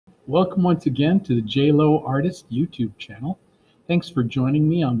Welcome once again to the J Lowe Artist YouTube channel. Thanks for joining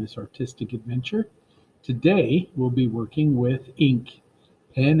me on this artistic adventure. Today we'll be working with ink,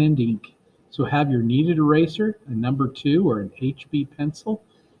 pen and ink. So have your kneaded eraser, a number 2 or an HB pencil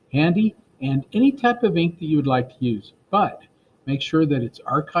handy, and any type of ink that you would like to use. But make sure that it's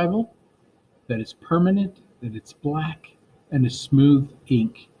archival, that it's permanent, that it's black, and a smooth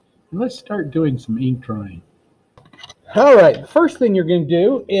ink. And let's start doing some ink drawing. All right, the first thing you're going to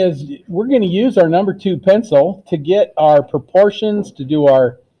do is we're going to use our number 2 pencil to get our proportions, to do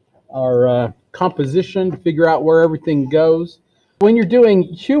our composition, to figure out where everything goes. When you're doing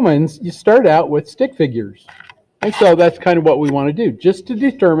humans, you start out with stick figures. And so that's kind of what we want to do, just to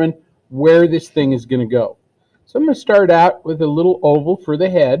determine where this thing is going to go. So I'm going to start out with a little oval for the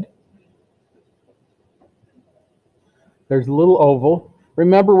head. There's a little oval.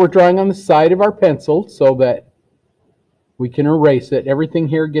 Remember, we're drawing on the side of our pencil so that we can erase it. Everything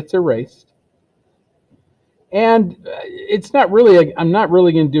here gets erased. And it's not really, I'm not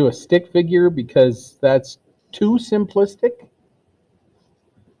really going to do a stick figure because that's too simplistic.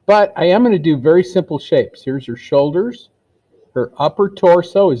 But I am going to do very simple shapes. Here's her shoulders. Her upper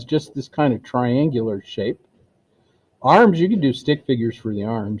torso is just this kind of triangular shape. Arms, you can do stick figures for the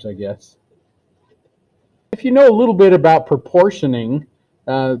arms, I guess. If you know a little bit about proportioning,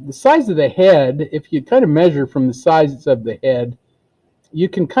 the size of the head, if you kind of measure from the size of the head, you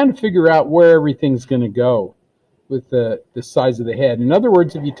can kind of figure out where everything's going to go with the size of the head. In other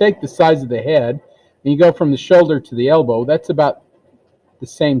words, if you take the size of the head and you go from the shoulder to the elbow, that's about the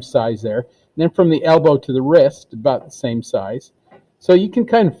same size there. And then from the elbow to the wrist, about the same size. So you can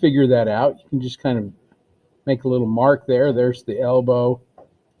kind of figure that out. You can just kind of make a little mark there. There's the elbow,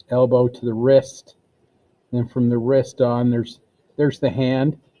 elbow to the wrist. And then from the wrist on, there's the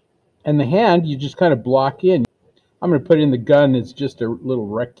hand. And the hand, you just kind of block in. I'm going to put in the gun as just a little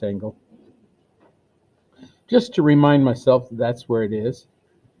rectangle, just to remind myself that that's where it is.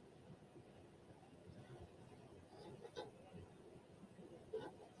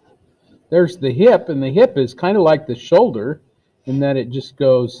 There's the hip, and the hip is kind of like the shoulder in that it just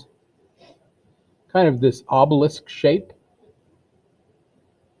goes kind of this obelisk shape.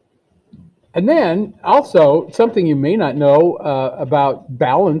 And then also something you may not know about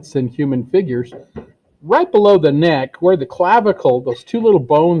balance in human figures, right below the neck, where the clavicle, those two little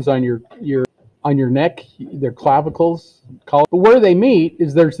bones on your neck, they're clavicles, but where they meet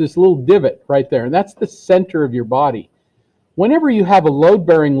is there's this little divot right there, and that's the center of your body. Whenever you have a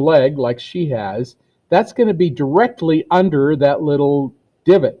load-bearing leg like she has, that's going to be directly under that little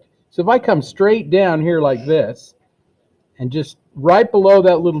divot. So if I come straight down here like this, and just right below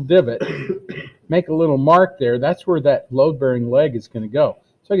that little divot, make a little mark there, that's where that load-bearing leg is going to go.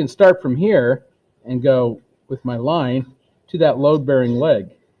 So I can start from here and go with my line to that load-bearing leg.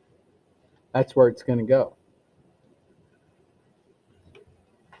 That's where it's going to go.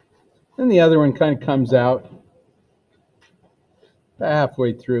 Then the other one kind of comes out about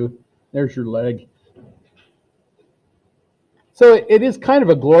halfway through. There's your leg. So it is kind of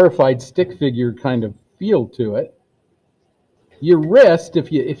a glorified stick figure kind of feel to it. Your wrist,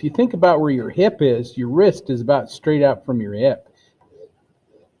 if you think about where your hip is, your wrist is about straight out from your hip.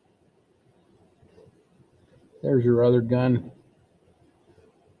 There's your other gun.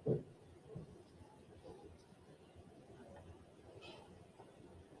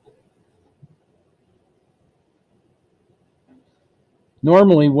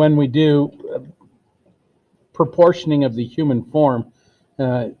 Normally when we do proportioning of the human form,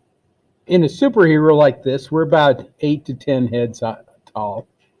 in a superhero like this, we're about 8 to 10 heads tall.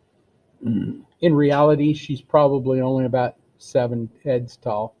 In reality, she's probably only about 7 heads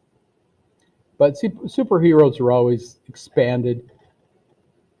tall. But superheroes are always expanded.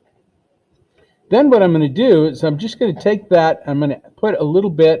 Then what I'm going to do is I'm just going to take that, I'm going to put a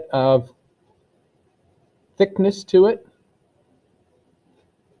little bit of thickness to it.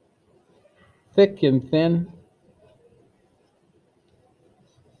 Thick and thin.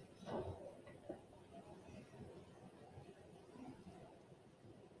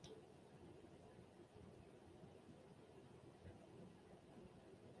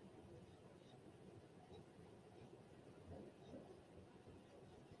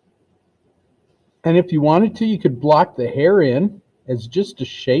 And if you wanted to, you could block the hair in as just a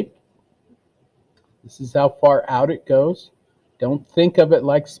shape. This is how far out it goes. Don't think of it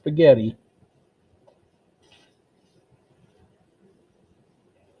like spaghetti.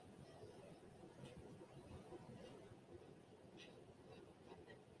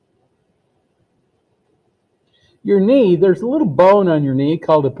 Your knee, there's a little bone on your knee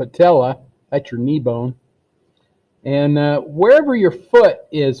called a patella. That's your knee bone. And wherever your foot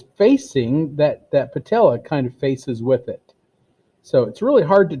is facing, that patella kind of faces with it. So it's really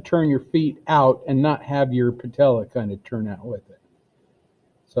hard to turn your feet out and not have your patella kind of turn out with it.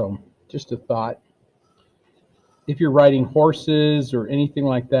 So just a thought. If you're riding horses or anything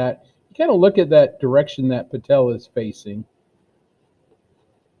like that, you kind of look at that direction that patella is facing.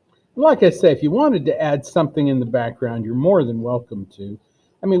 Like I say, if you wanted to add something in the background, you're more than welcome to.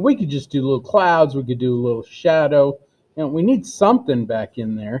 I mean, we could just do little clouds. We could do a little shadow. You know, we need something back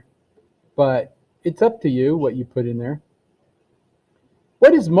in there, but it's up to you what you put in there.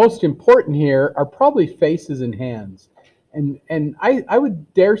 What is most important here are probably faces and hands. And I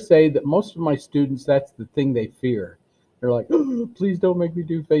would dare say that most of my students, that's the thing they fear. They're like, oh, please don't make me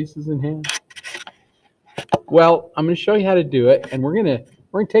do faces and hands. Well, I'm going to show you how to do it, and we're going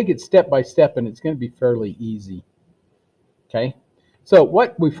to take it step by step, and it's going to be fairly easy. Okay? So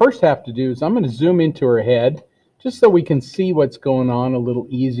what we first have to do is I'm going to zoom into her head just so we can see what's going on a little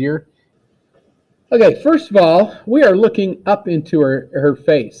easier. Okay, first of all, we are looking up into her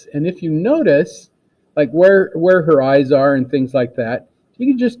face. And if you notice, like where her eyes are and things like that, you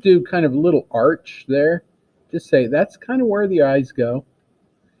can just do kind of a little arch there. Just say that's kind of where the eyes go.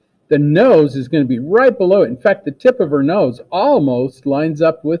 The nose is going to be right below it. In fact, the tip of her nose almost lines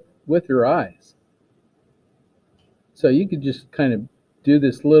up with her eyes. So you could just kind of do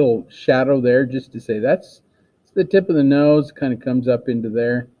this little shadow there just to say that's the tip of the nose, kind of comes up into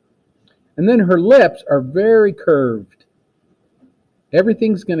there. And then her lips are very curved.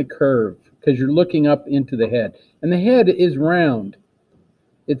 Everything's going to curve because you're looking up into the head. And the head is round.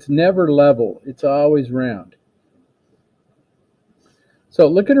 It's never level. It's always round. So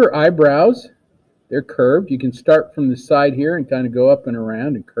look at her eyebrows. They're curved. You can start from the side here and kind of go up and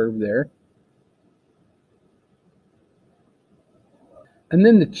around and curve there. And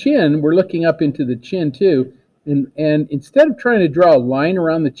then the chin, we're looking up into the chin too. And instead of trying to draw a line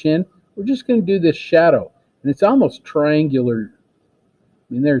around the chin, we're just going to do this shadow. And it's almost triangular.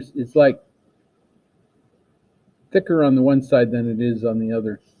 I mean, it's like thicker on the one side than it is on the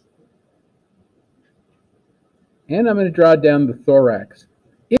other. And I'm going to draw down the thorax.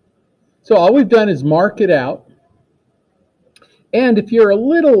 So all we've done is mark it out. And if you're a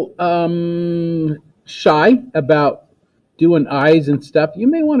little shy about doing eyes and stuff, you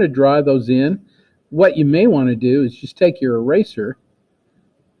may want to draw those in. What you may want to do is just take your eraser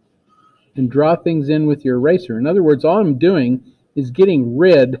and draw things in with your eraser. In other words, all I'm doing is getting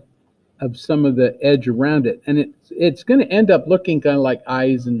rid of some of the edge around it. And it's going to end up looking kind of like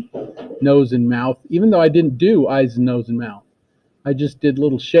eyes and nose and mouth, even though I didn't do eyes and nose and mouth. I just did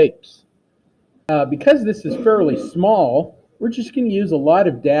little shapes. Because this is fairly small, we're just going to use a lot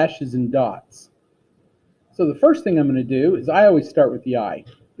of dashes and dots. So the first thing I'm going to do is I always start with the eye,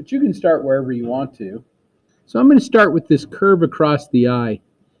 but you can start wherever you want to. So I'm going to start with this curve across the eye.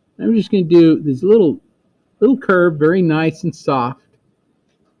 I'm just going to do this little curve, very nice and soft.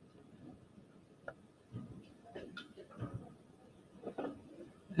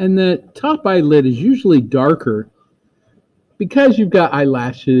 And the top eyelid is usually darker because you've got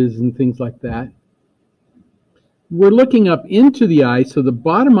eyelashes and things like that. We're looking up into the eye, so the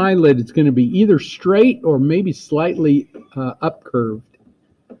bottom eyelid is going to be either straight or maybe slightly up curved.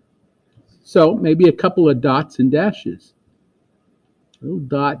 So maybe a couple of dots and dashes. A little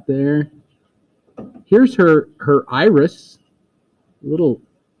dot there. Here's her iris. A little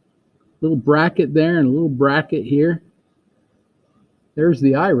bracket there and a little bracket here. There's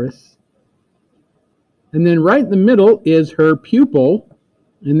the iris. And then right in the middle is her pupil,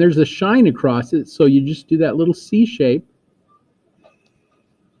 and there's a shine across it, so you just do that little C shape.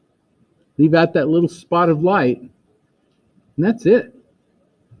 Leave out that little spot of light, and that's it.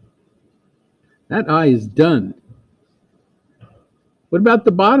 That eye is done. What about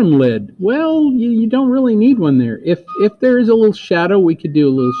the bottom lid? Well, you don't really need one there. If there is a little shadow, we could do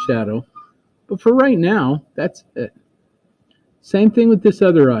a little shadow. But for right now, that's it. Same thing with this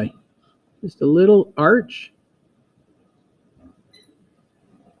other eye. Just a little arch.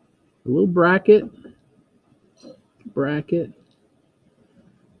 A little bracket. Bracket.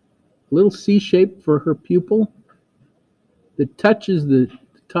 Little C shape for her pupil that touches the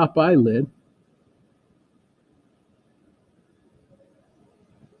top eyelid.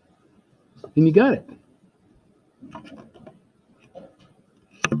 And you got it.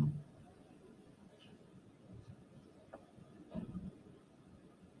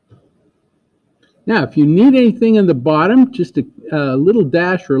 Now, if you need anything in the bottom, just a little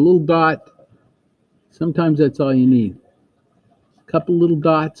dash or a little dot, sometimes that's all you need. A couple little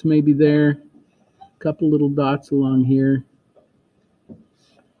dots maybe there, a couple little dots along here.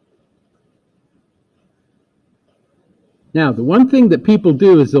 Now, the one thing that people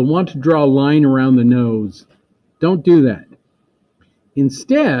do is they'll want to draw a line around the nose. Don't do that.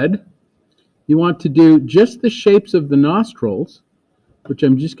 Instead, you want to do just the shapes of the nostrils, which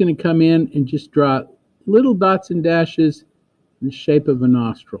I'm just going to come in and just draw little dots and dashes in the shape of a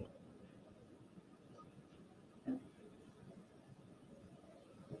nostril.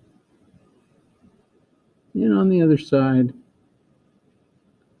 And on the other side,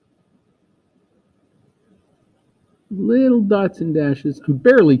 little dots and dashes. I'm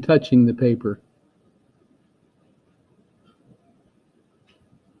barely touching the paper.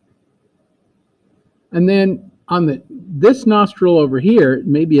 And then on this nostril over here,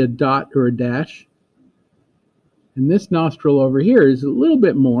 maybe a dot or a dash. And this nostril over here is a little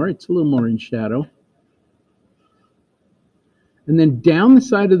bit more. It's a little more in shadow. And then down the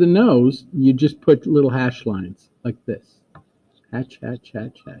side of the nose, you just put little hash lines like this. Hatch, hatch,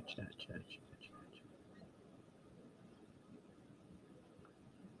 hatch, hatch, hatch, hatch, hatch, hatch.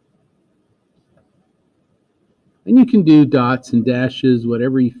 And you can do dots and dashes,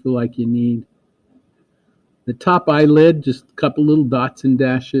 whatever you feel like you need. The top eyelid, just a couple little dots and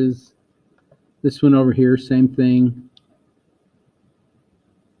dashes. This one over here, same thing.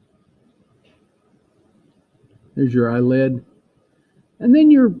 There's your eyelid. And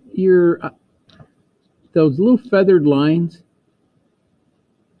then those little feathered lines,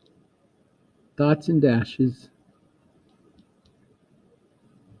 dots and dashes.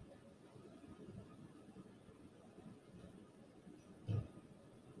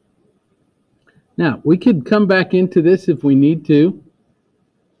 Now, we could come back into this if we need to.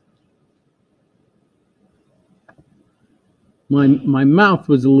 My mouth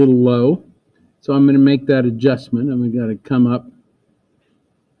was a little low, so I'm going to make that adjustment. I'm going to come up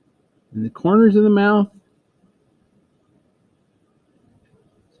in the corners of the mouth,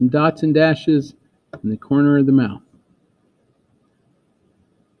 some dots and dashes in the corner of the mouth.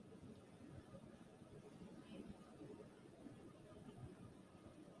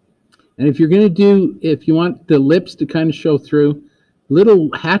 And if you want the lips to kind of show through,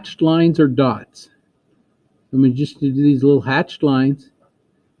 little hatched lines or dots. I'm going to just do these little hatched lines,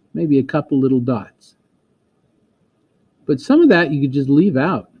 maybe a couple little dots. But some of that you could just leave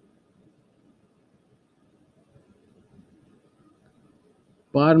out.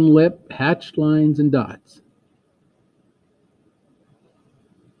 Bottom lip, hatched lines and dots.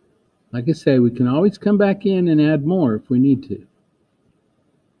 Like I say, we can always come back in and add more if we need to.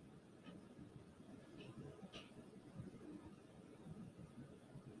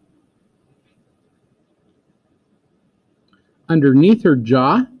 Underneath her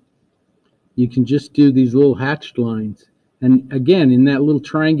jaw, you can just do these little hatched lines. And again, in that little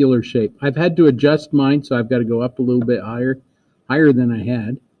triangular shape. I've had to adjust mine, so I've got to go up a little bit higher than I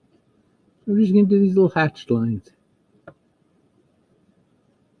had. I'm just going to do these little hatched lines.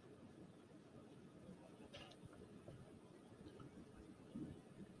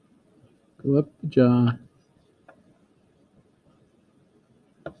 Go up the jaw.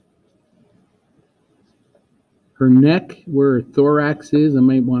 Her neck, where her thorax is, I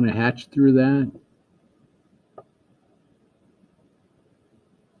might want to hatch through that.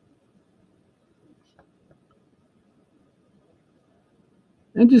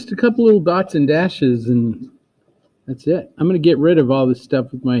 And just a couple little dots and dashes, and that's it. I'm going to get rid of all this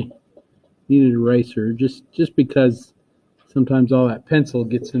stuff with my kneaded eraser, just because sometimes all that pencil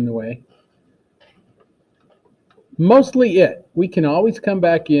gets in the way. Mostly it. We can always come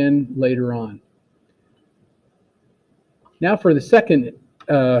back in later on. Now for the second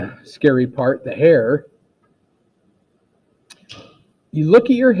scary part, the hair. You look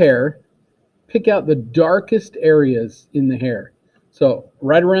at your hair, pick out the darkest areas in the hair. So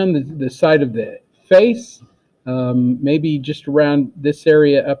right around the side of the face, maybe just around this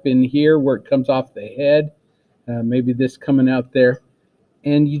area up in here where it comes off the head, maybe this coming out there.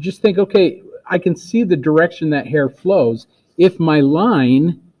 And you just think, okay, I can see the direction that hair flows. If my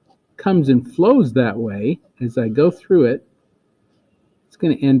line comes and flows that way as I go through it, it's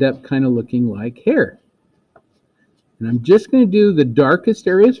going to end up kind of looking like hair. And I'm just going to do the darkest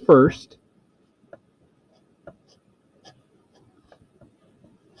areas first.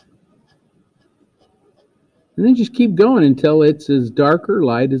 And then just keep going until it's as dark or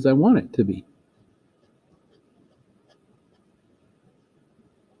light as I want it to be.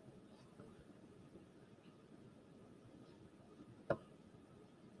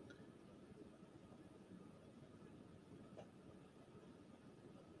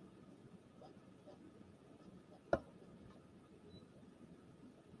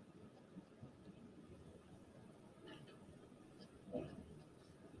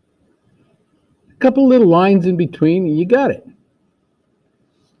 couple little lines in between, and you got it.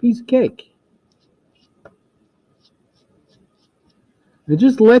 Piece of cake. And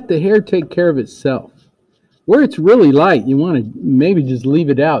just let the hair take care of itself. Where it's really light, you want to maybe just leave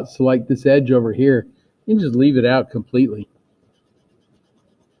it out. So like this edge over here, you can just leave it out completely.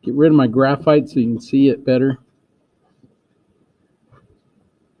 Get rid of my graphite so you can see it better.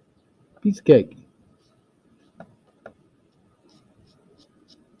 Piece of cake.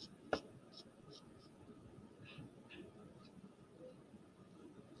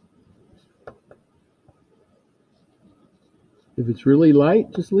 If it's really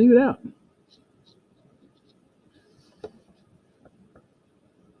light, just leave it out.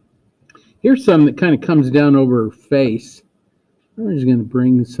 Here's some that kind of comes down over her face. I'm just going to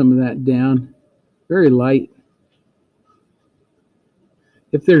bring some of that down. Very light.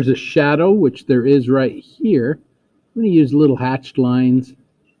 If there's a shadow, which there is right here, I'm going to use little hatched lines.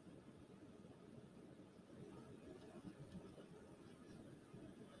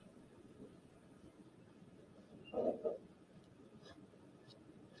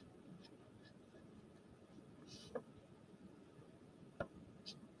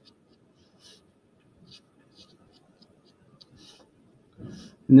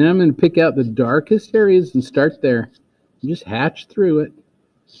 And then I'm going to pick out the darkest areas and start there. And just hatch through it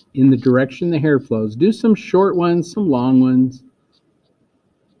in the direction the hair flows. Do some short ones, some long ones.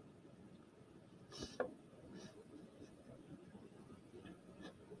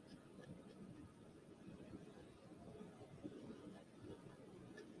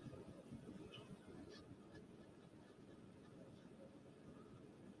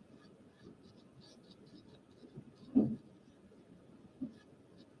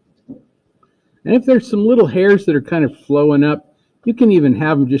 And if there's some little hairs that are kind of flowing up, you can even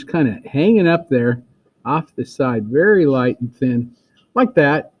have them just kind of hanging up there off the side, very light and thin, like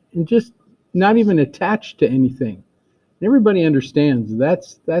that, and just not even attached to anything. Everybody understands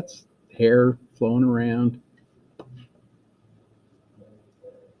that's hair flowing around.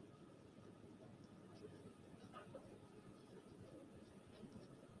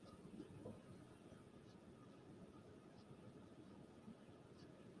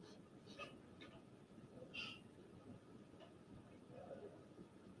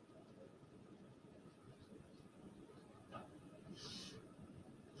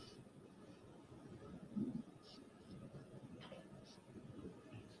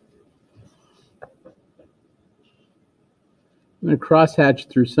 I'm going to crosshatch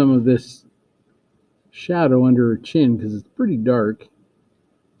through some of this shadow under her chin because it's pretty dark.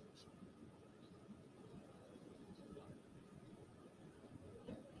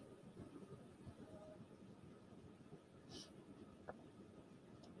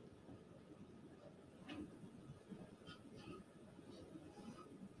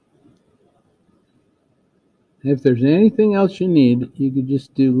 And if there's anything else you need, you could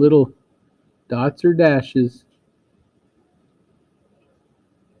just do little dots or dashes.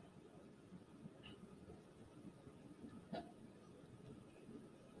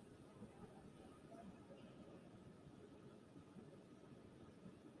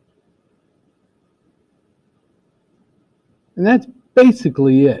 And that's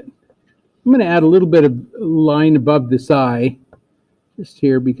basically it. I'm going to add a little bit of line above this eye, just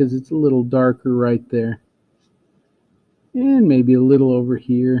here because it's a little darker right there. And maybe a little over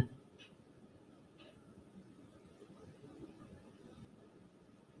here.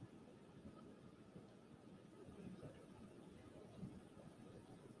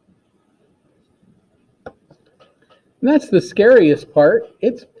 And that's the scariest part.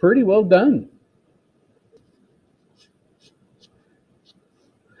 It's pretty well done.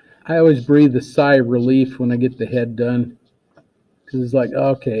 I always breathe a sigh of relief when I get the head done, because it's like,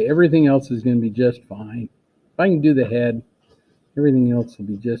 okay, everything else is going to be just fine. If I can do the head, everything else will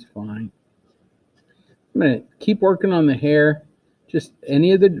be just fine. I'm going to keep working on the hair, just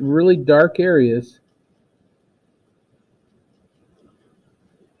any of the really dark areas.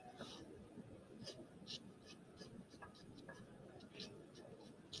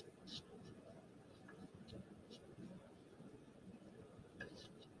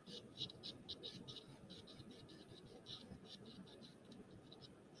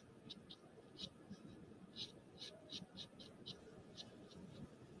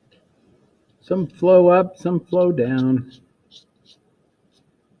 Some flow up, some flow down.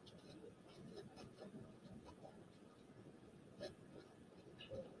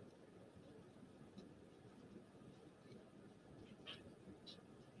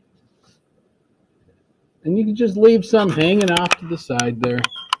 And you can just leave some hanging off to the side there.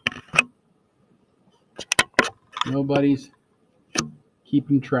 Nobody's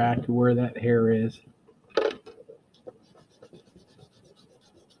keeping track of where that hair is.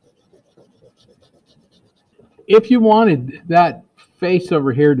 If you wanted that face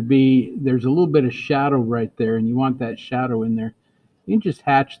over here to be, there's a little bit of shadow right there, and you want that shadow in there, you can just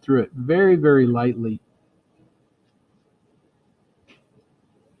hatch through it very, very lightly.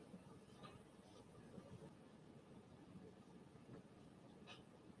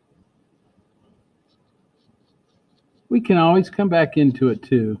 We can always come back into it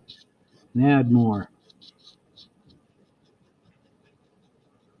too and add more.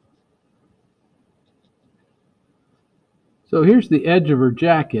 So here's the edge of her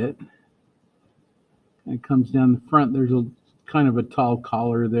jacket. It comes down the front. There's a kind of a tall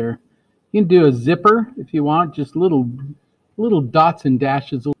collar there. You can do a zipper if you want, just little dots and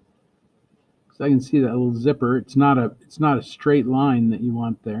dashes. So I can see that little zipper. It's not a straight line that you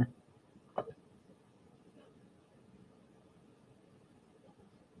want there.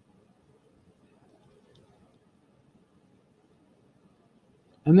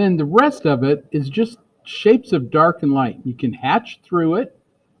 And then the rest of it is just shapes of dark and light. You can hatch through it.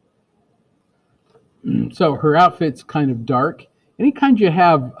 So her outfit's kind of dark. Anytime you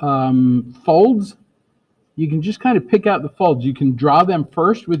have folds, you can just kind of pick out the folds. You can draw them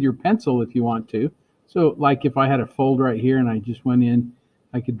first with your pencil if you want to. So like if I had a fold right here and I just went in,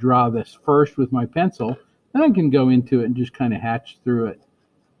 I could draw this first with my pencil. Then I can go into it and just kind of hatch through it.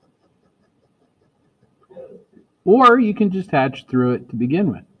 Or you can just hatch through it to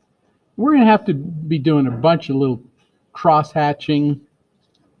begin with. We're going to have to be doing a bunch of little cross hatching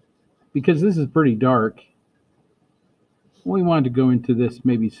because this is pretty dark. We wanted to go into this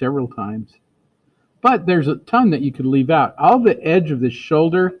maybe several times. But there's a ton that you could leave out. All the edge of the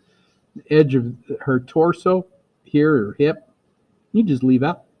shoulder, the edge of her torso, here, or hip, you just leave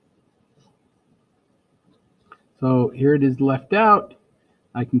out. So here it is left out.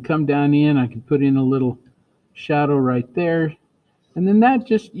 I can come down in, I can put in a little shadow right there. And then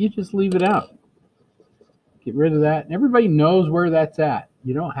you just leave it out. Get rid of that. And everybody knows where that's at.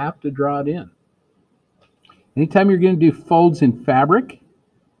 You don't have to draw it in. Anytime you're going to do folds in fabric,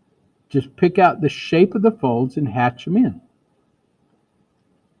 just pick out the shape of the folds and hatch them in.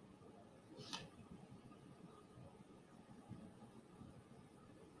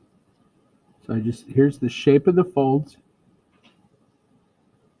 So here's the shape of the folds.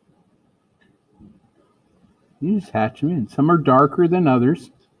 You just hatch them in. Some are darker than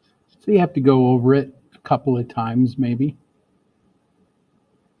others, so you have to go over it a couple of times maybe.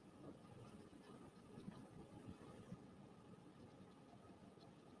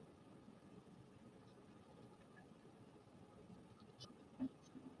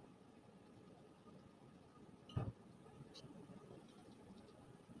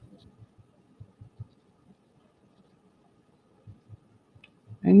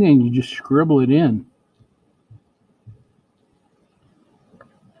 And then you just scribble it in.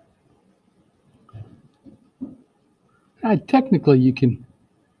 Technically, you can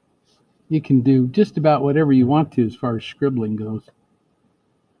do just about whatever you want to as far as scribbling goes.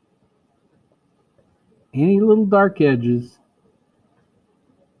 Any little dark edges.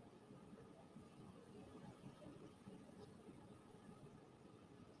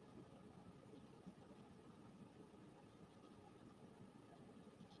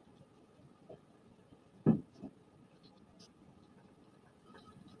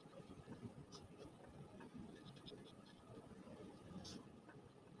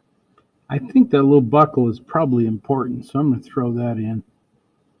 I think that little buckle is probably important, so I'm going to throw that in.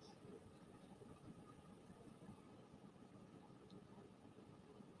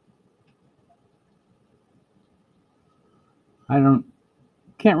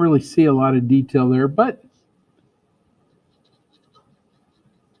 Can't really see a lot of detail there, but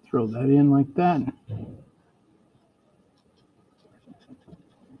throw that in like that.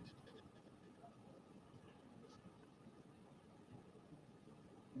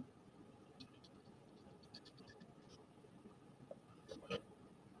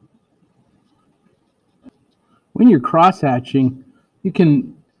 When you're cross hatching, you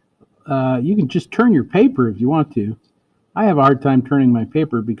can just turn your paper if you want to. I have a hard time turning my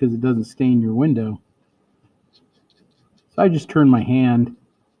paper because it doesn't stain your window. So I just turn my hand,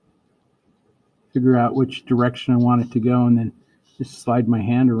 figure out which direction I want it to go, and then just slide my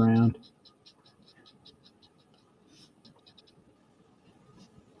hand around.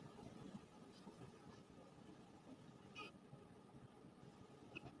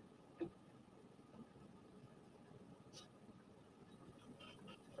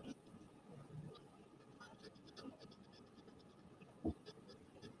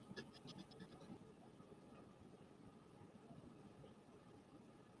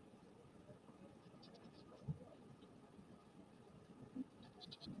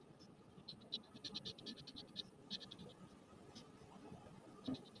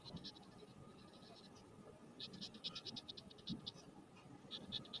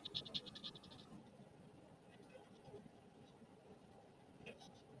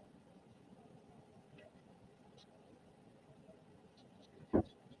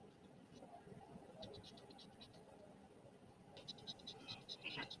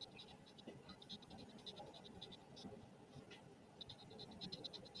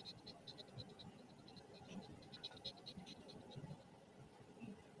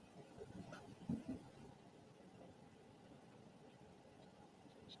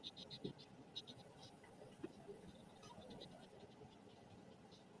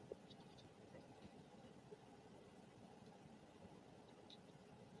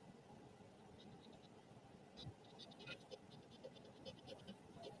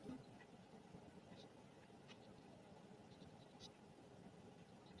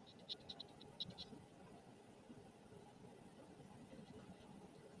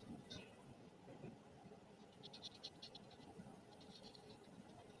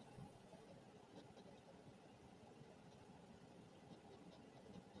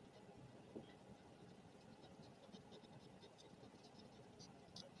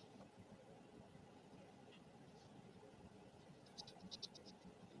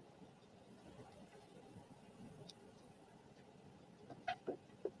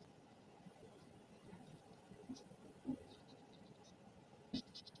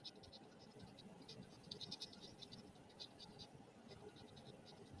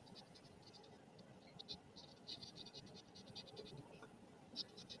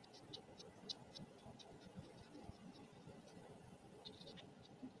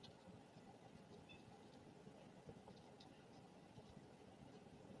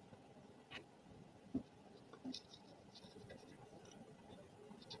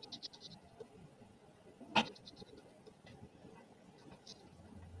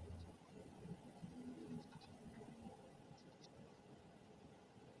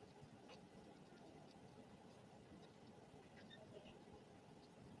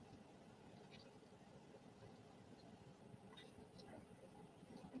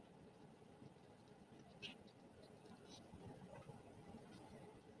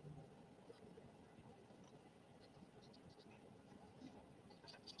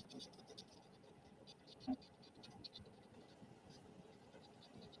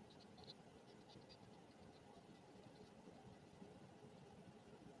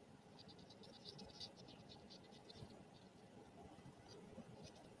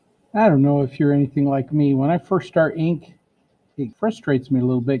 I don't know if you're anything like me. When I first start ink, it frustrates me a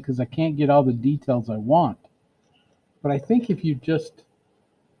little bit because I can't get all the details I want. But I think if you just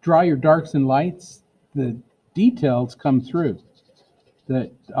draw your darks and lights, the details come through.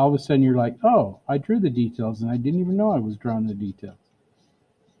 That all of a sudden you're like, oh, I drew the details and I didn't even know I was drawing the details.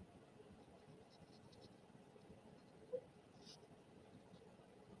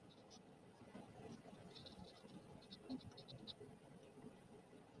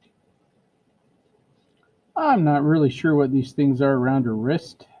 I'm not really sure what these things are around her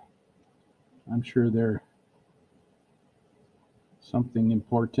wrist. I'm sure they're something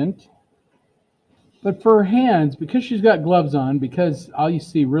important. But for her hands, because she's got gloves on, because all you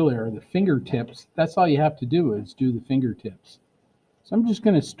see really are the fingertips, that's all you have to do is do the fingertips. So I'm just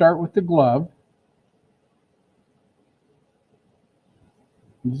going to start with the glove.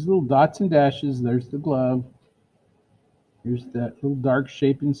 These little dots and dashes, there's the glove. Here's that little dark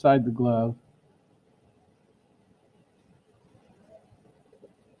shape inside the glove.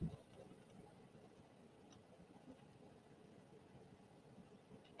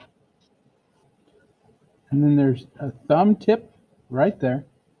 And then there's a thumb tip right there.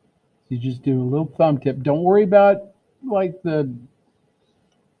 You just do a little thumb tip. Don't worry about like the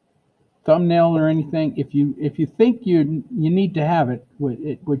thumbnail or anything. If you think you need to have it,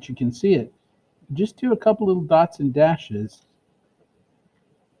 which you can see it, just do a couple little dots and dashes,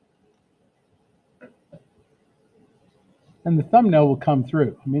 and the thumbnail will come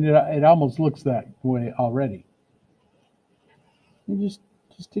through. I mean, it almost looks that way already. You just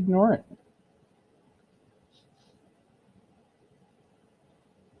ignore it.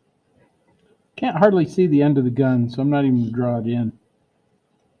 Can't hardly see the end of the gun, so I'm not even going to draw it in.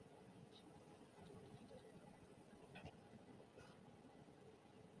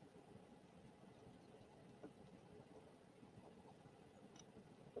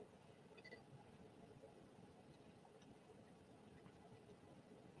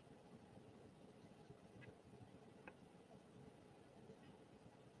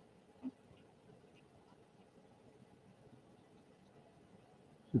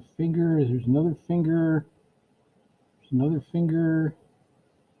 The finger, there's another finger, there's another finger,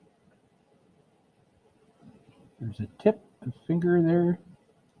 there's a tip, a finger there,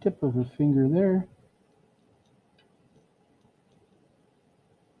 tip of a finger there.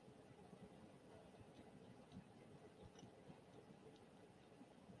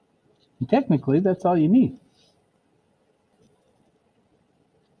 And technically, that's all you need.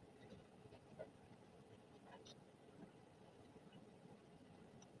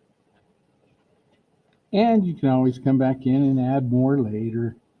 And you can always come back in and add more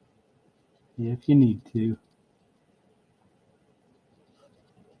later if you need to.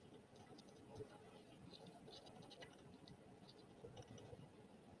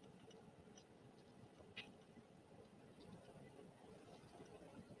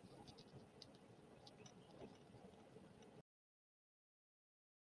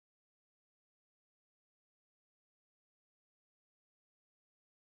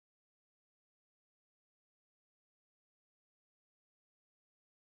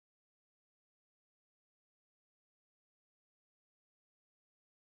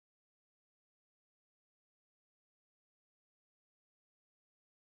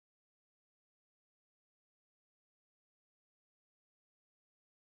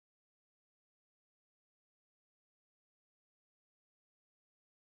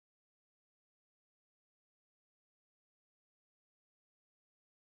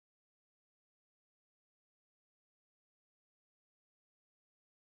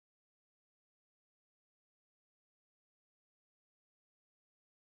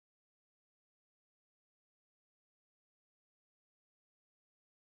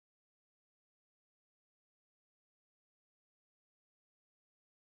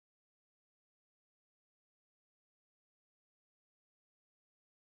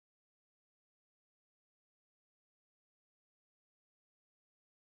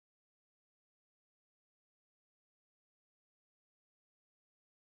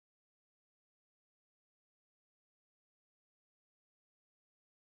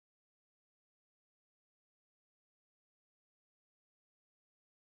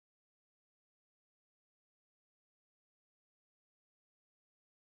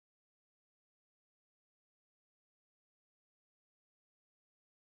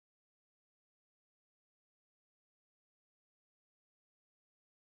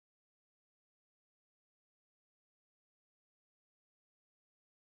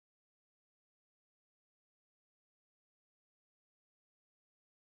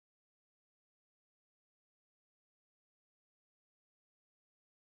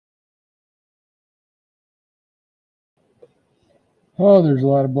 Oh, there's a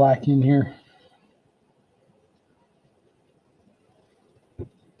lot of black in here.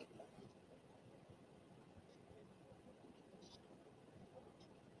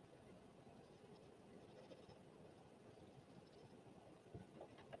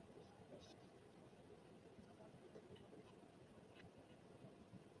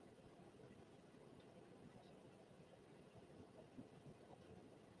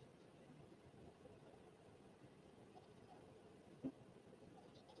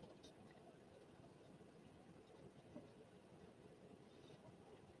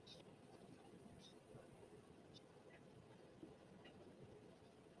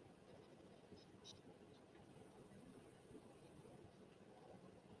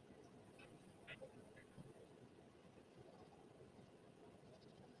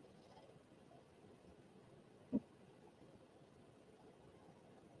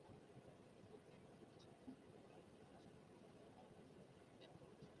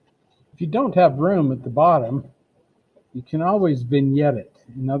 If you don't have room at the bottom, you can always vignette it.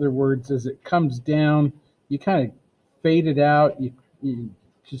 In other words, as it comes down, you kind of fade it out. You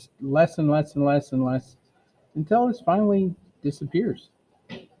just less and less and less and less until it finally disappears.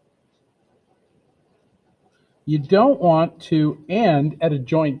 You don't want to end at a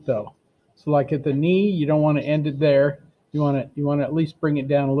joint though. So like at the knee, you don't want to end it there. You want to at least bring it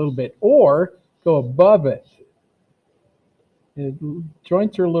down a little bit or go above it.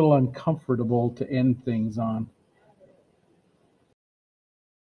 Joints are a little uncomfortable to end things on.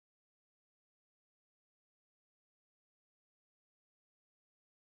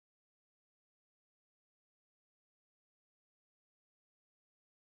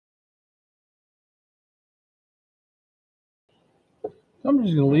 So I'm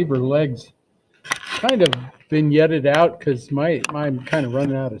just going to leave her legs kind of vignetted out because I'm kind of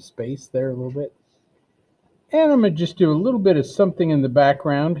running out of space there a little bit. And I'm going to just do a little bit of something in the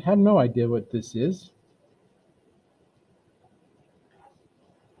background. I have no idea what this is.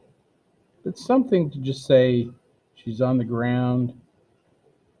 But something to just say she's on the ground.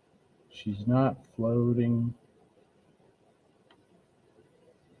 She's not floating.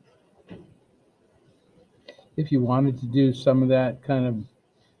 If you wanted to do some of that kind of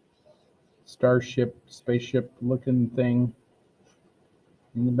starship, spaceship looking thing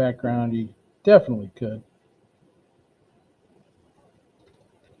in the background, you definitely could.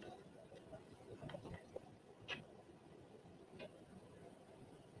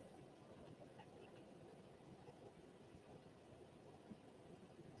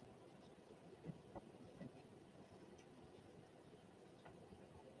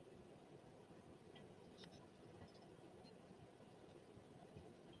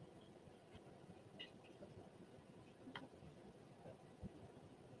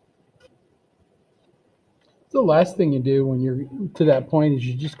 The last thing you do when you're to that point is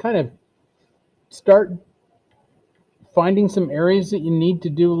you just kind of start finding some areas that you need to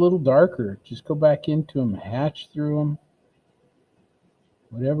do a little darker. Just go back into them, hatch through them,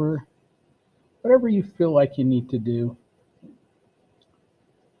 whatever you feel like you need to do.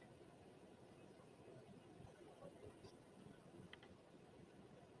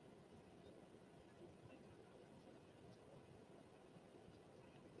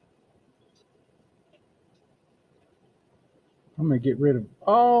 I'm going to get rid of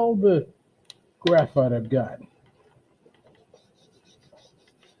all the graphite I've got.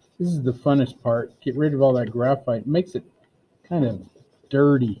 This is the funnest part. Get rid of all that graphite. It makes it kind of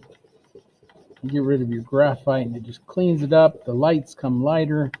dirty. You get rid of your graphite and it just cleans it up. The lights come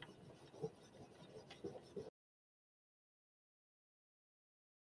lighter.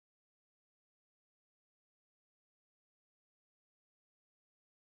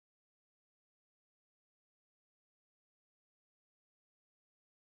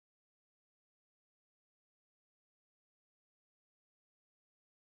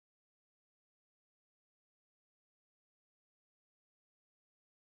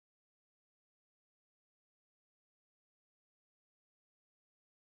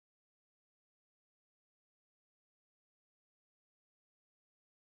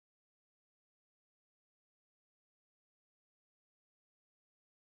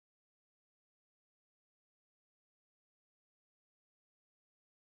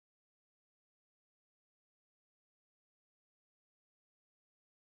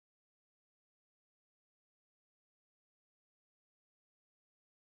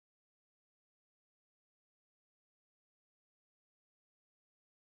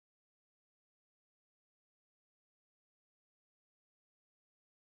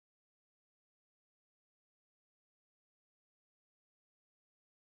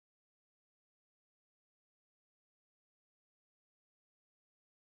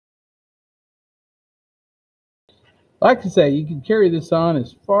 Like I say, you can carry this on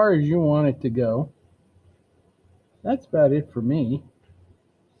as far as you want it to go. That's about it for me.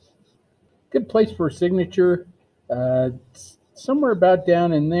 Good place for a signature. Somewhere about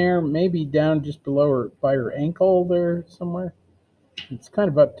down in there, maybe down just below or by her ankle there somewhere. It's kind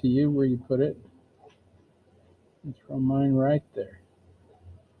of up to you where you put it. I'll throw mine right there.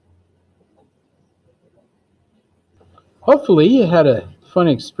 Hopefully you had a fun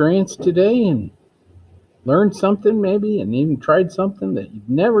experience today and learned something maybe, and even tried something that you've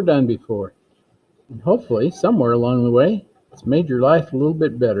never done before. And hopefully somewhere along the way it's made your life a little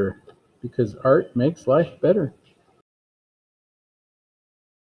bit better, because art makes life better.